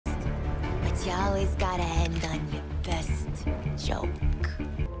you always gotta end on your best joke.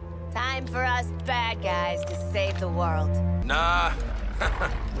 Time for us bad guys to save the world. Nah.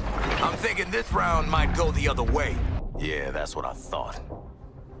 I'm thinking this round might go the other way. Yeah, that's what I thought.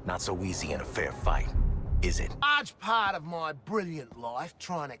 Not so easy in a fair fight, is it? Large part of my brilliant life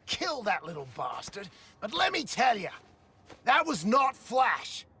trying to kill that little bastard. But let me tell you, that was not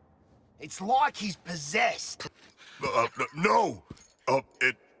Flash. It's like he's possessed. No!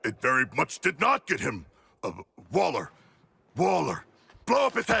 It very much did not get him. Waller, blow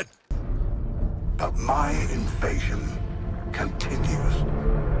up his head! But my invasion continues.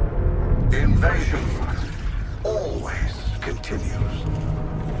 The invasion always continues.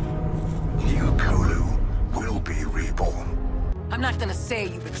 New Colu will be reborn. I'm not gonna say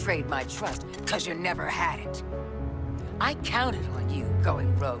you betrayed my trust, because you never had it. I counted on you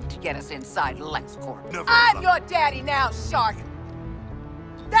going rogue to get us inside LexCorp. Never I'm your daddy now, Shark!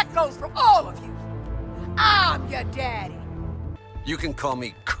 That goes for all of you! I'm your daddy! You can call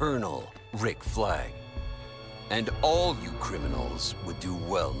me Colonel Rick Flag. And all you criminals would do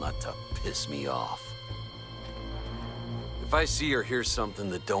well not to piss me off. If I see or hear something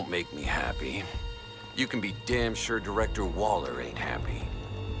that don't make me happy, you can be damn sure Director Waller ain't happy.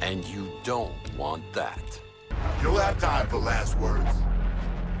 And you don't want that. You'll have time for last words.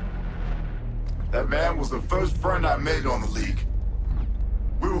 That man was the first friend I made on the League.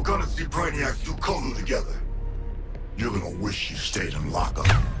 We were gonna see Brainiacs do Colu together. You're gonna wish you stayed in lockup.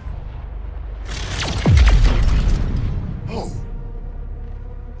 Oh.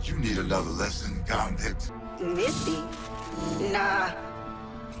 You need another lesson, convict. Missy? Nah.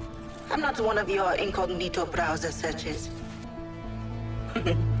 I'm not one of your incognito browser searches.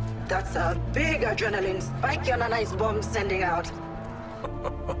 That's a big adrenaline spike on a nice bomb sending out.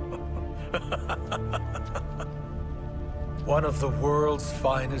 One of the world's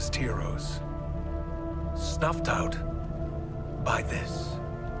finest heroes. Snuffed out by this.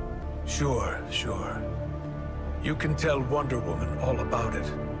 Sure. You can tell Wonder Woman all about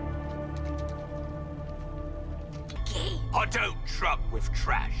it. I don't truck with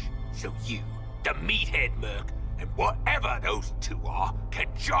trash, so you, the meathead merc, and whatever those two are, can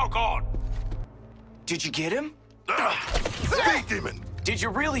jog on. Did you get him? Speed Demon! Did you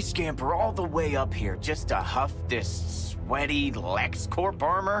really scamper all the way up here just to huff this sweaty LexCorp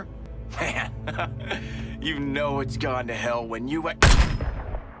armor? Man, you know it's gone to hell when you...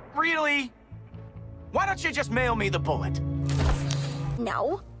 Really? Why don't you just mail me the bullet?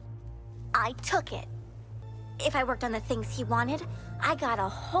 No. I took it. If I worked on the things he wanted, I got a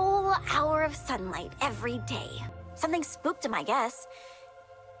whole hour of sunlight every day. Something spooked him, I guess.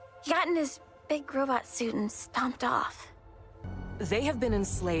 He got in his big robot suit and stomped off. They have been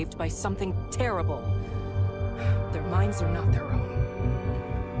enslaved by something terrible. Their minds are not their own.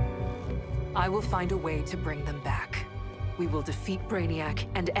 I will find a way to bring them back. We will defeat Brainiac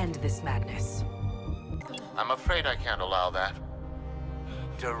and end this madness. I'm afraid I can't allow that.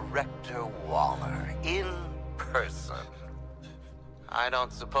 Director Waller, in person. I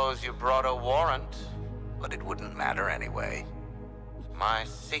don't suppose you brought a warrant, but it wouldn't matter anyway. My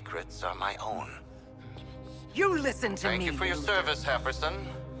secrets are my own. You listen to me. Thank you for your service, Happerson.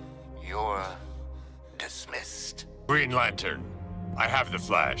 You're dismissed. Green Lantern, I have the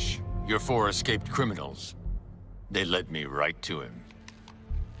Flash. Your 4 escaped criminals. They led me right to him.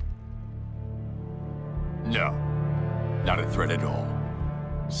 No, not a threat at all.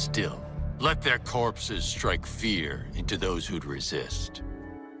 Still, let their corpses strike fear into those who'd resist.